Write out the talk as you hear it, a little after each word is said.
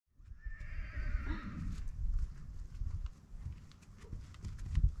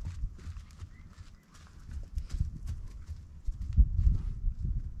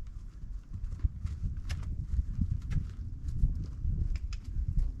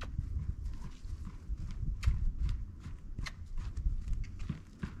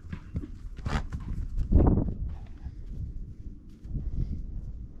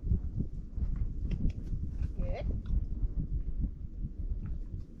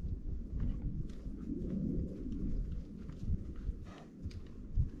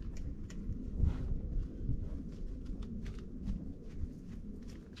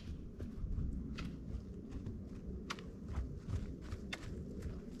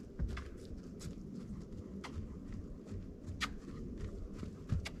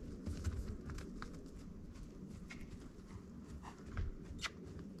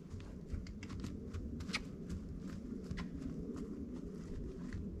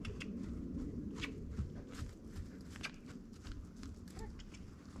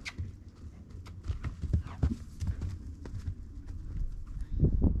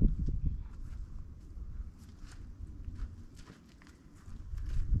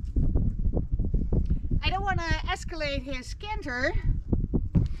don't want to escalate his canter.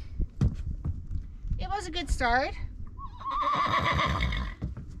 It was a good start.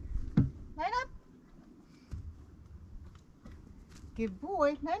 Line up. Good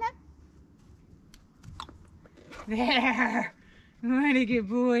boy. Line up. There. What a good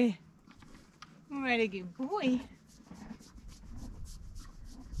boy. What a good boy.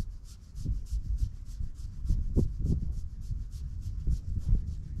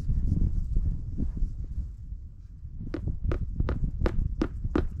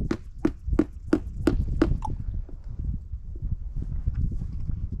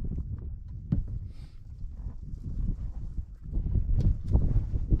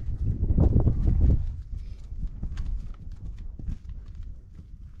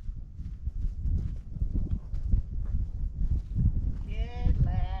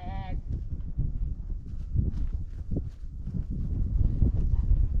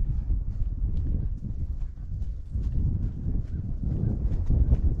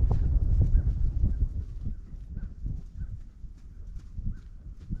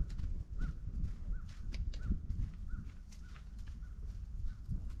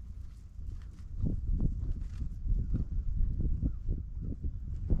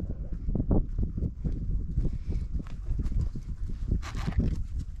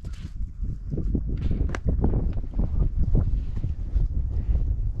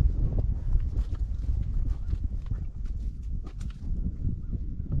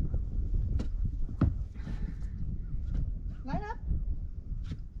 Line up.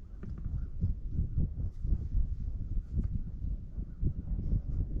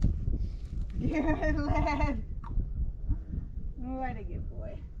 Good lad. What a good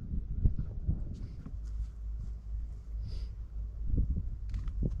boy.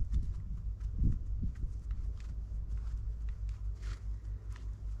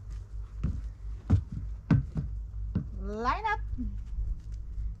 Line up.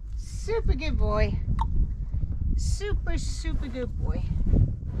 Super good boy. Super good boy.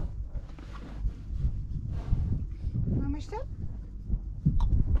 One more step.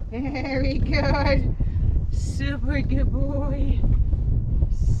 Very good. Super good boy.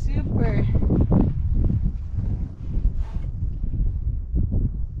 Super.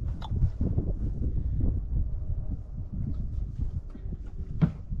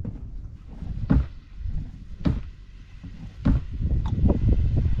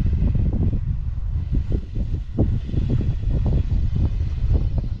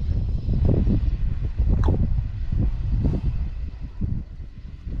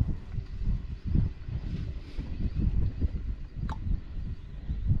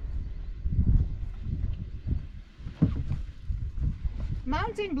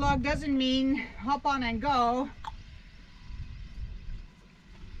 Mounting block doesn't mean hop on and go.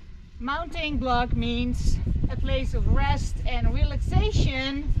 Mounting block means a place of rest and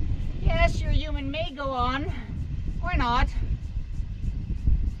relaxation. Yes, your human may go on or not.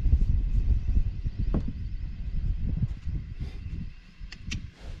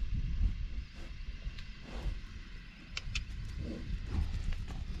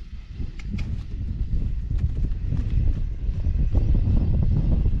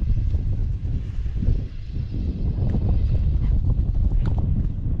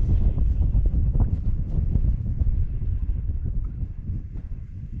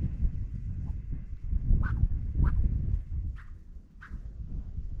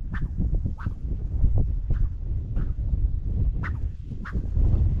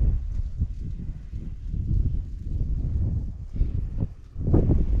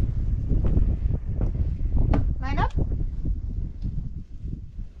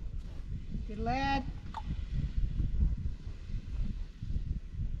 Lad.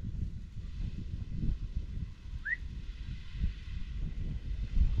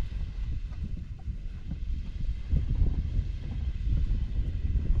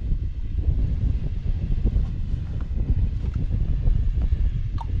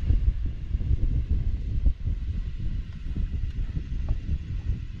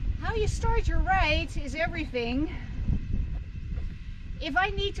 How you start your ride is everything. If I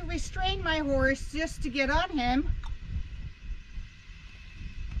need to restrain my horse just to get on him,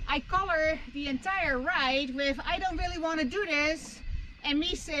 I color the entire ride with "I don't really want to do this," and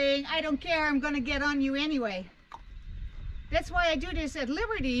me saying "I don't care, I'm gonna get on you anyway." That's why I do this at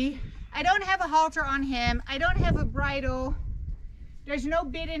Liberty. I don't have a halter on him, I don't have a bridle, there's no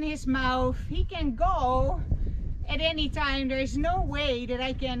bit in his mouth, he can go at any time, there's no way that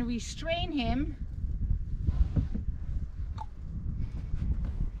I can restrain him.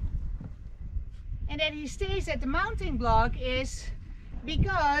 And that he stays at the mounting block is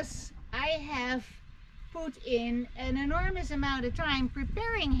because I have put in an enormous amount of time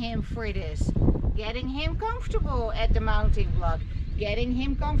preparing him for this, getting him comfortable at the mounting block, getting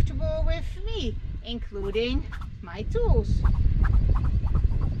him comfortable with me, including my tools.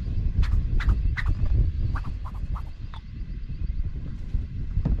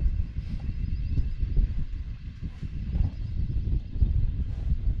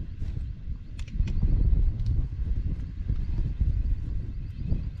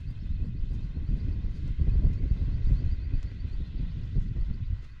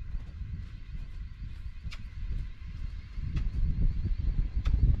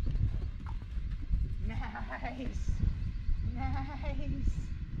 Nice, nice.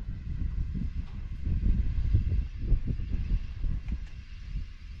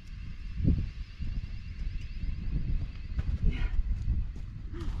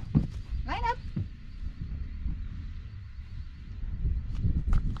 Line up.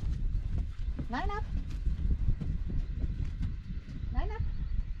 Line up. Line up.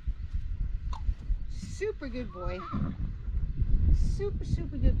 Super good boy.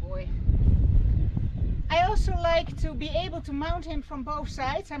 Super good boy. I also like to be able to mount him from both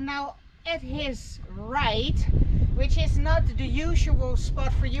sides. I'm now at his right, which is not the usual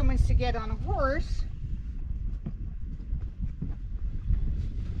spot for humans to get on a horse.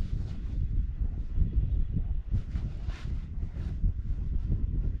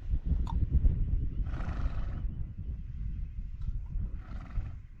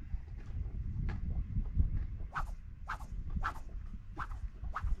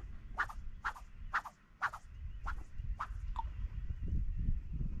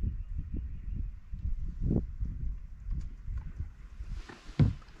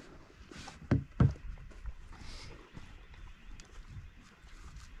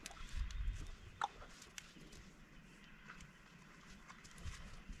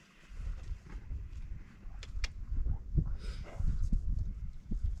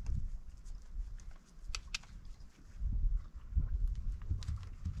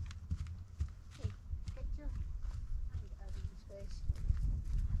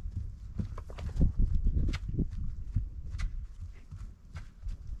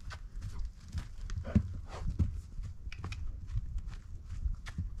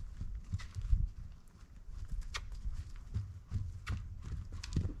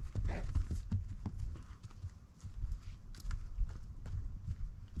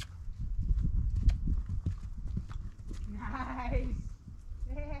 Nice.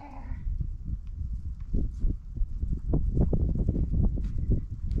 There.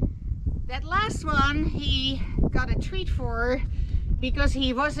 That last one he got a treat for because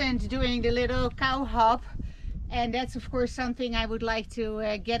he wasn't doing the little cow hop, and that's of course something I would like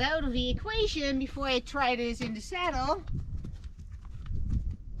to get out of the equation before I try this in the saddle.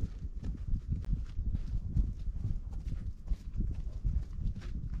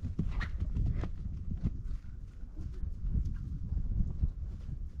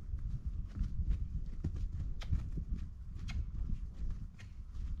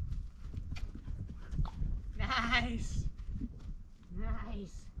 Nice.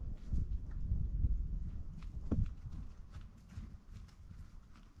 Nice.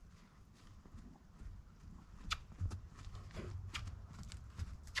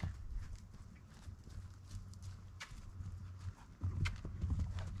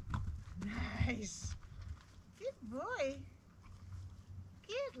 Nice. Good boy.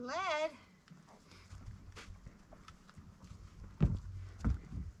 Good lad.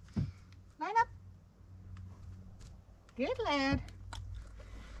 Line up. Good lad.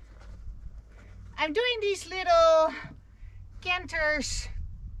 I'm doing these little canters.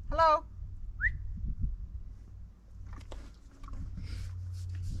 Hello.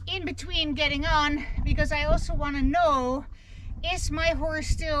 In between getting on, because I also want to know, is my horse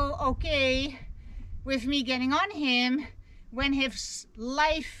still okay with me getting on him when his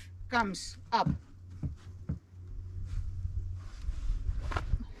life comes up?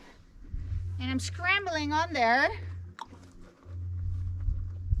 And I'm scrambling on there.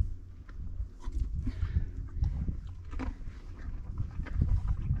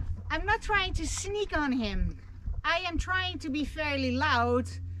 I'm not trying to sneak on him. I am trying to be fairly loud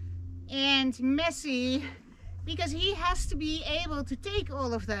and messy because he has to be able to take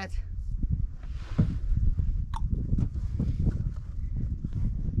all of that.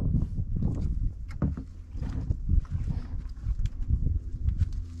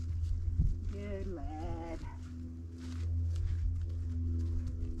 Good lad.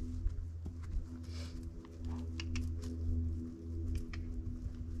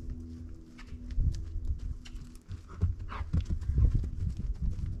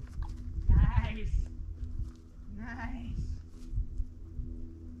 Nice.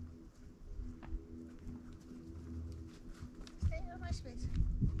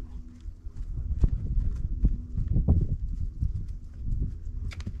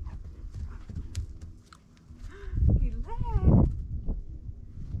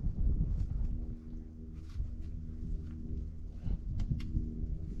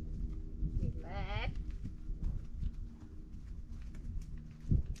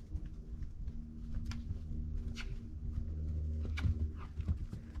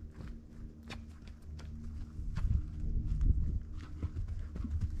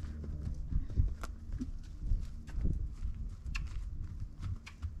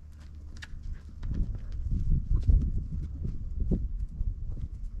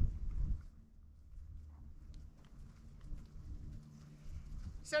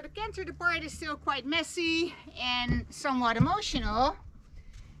 So the canter depart is still quite messy and somewhat emotional,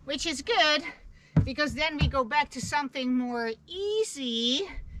 which is good because then we go back to something more easy,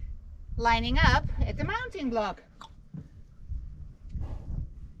 lining up at the mounting block.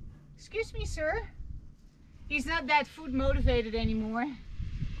 Excuse me, sir. He's not that food motivated anymore.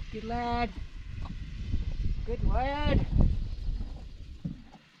 Good lad. Good lad.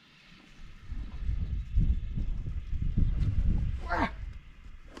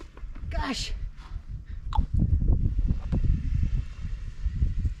 Gosh.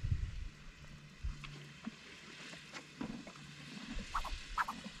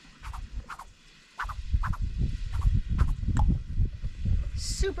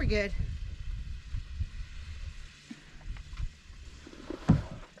 Super good.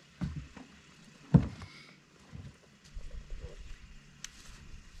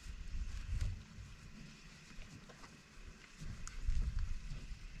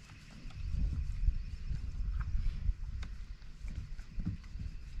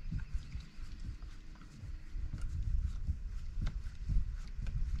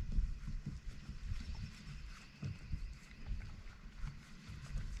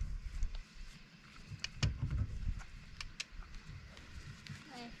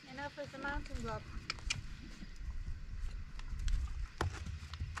 Enough with the mountain block.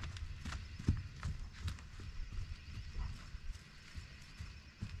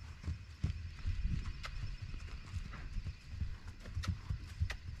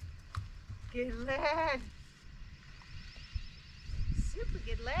 Good lad. Super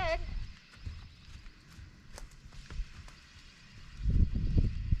good lad.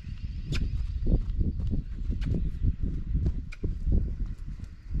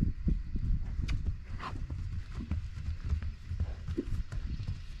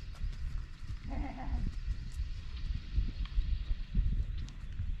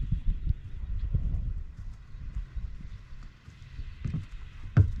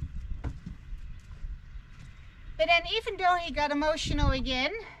 But then even though he got emotional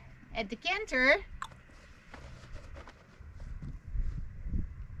again at the canter,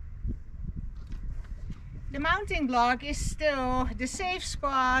 the mounting block is still the safe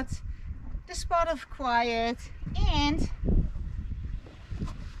spot, the spot of quiet, and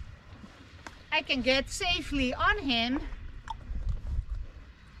I can get safely on him.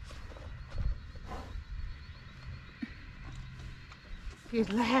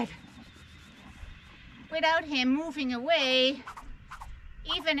 Good lad. Without him moving away,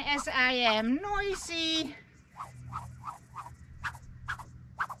 even as I am noisy,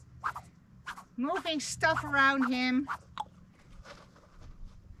 moving stuff around him.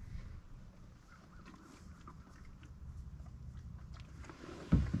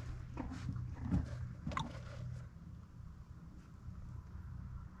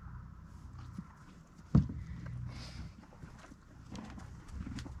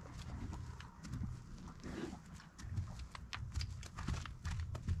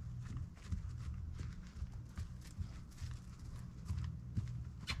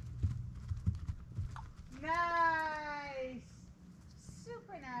 Nice,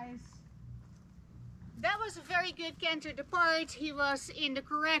 super nice. That was a very good canter depart. He was in the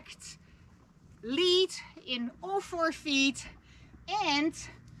correct lead in all 4 feet and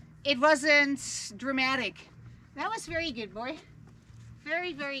it wasn't dramatic. That was very good, boy.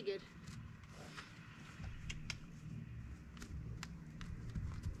 Very, very good.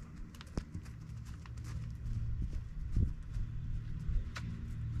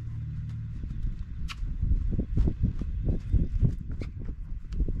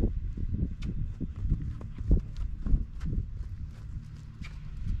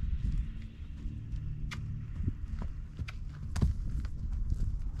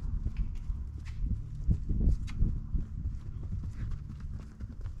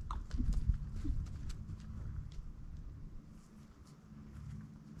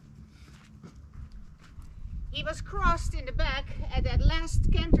 He was crossed in the back at that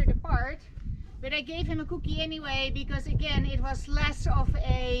last canter depart, but I gave him a cookie anyway because again it was less of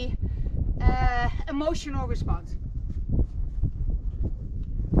a emotional response.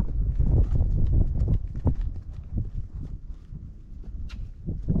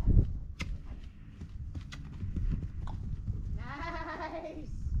 Nice.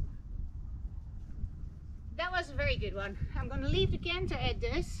 That was a very good one. I'm going to leave the canter at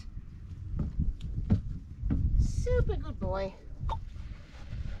this. Super good boy.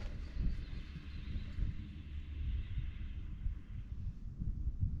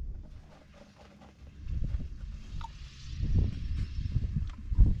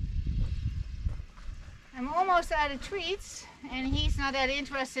 I'm almost out of treats. and he's not that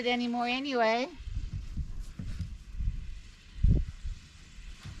interested anymore anyway.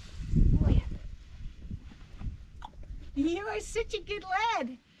 Boy. You are such a good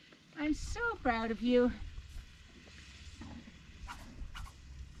lad. I'm so proud of you.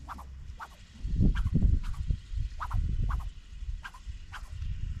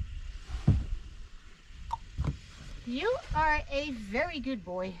 You are a very good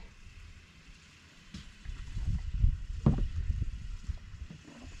boy.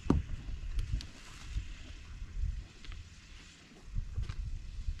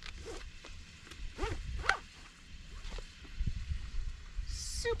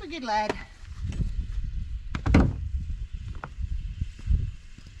 Super good lad.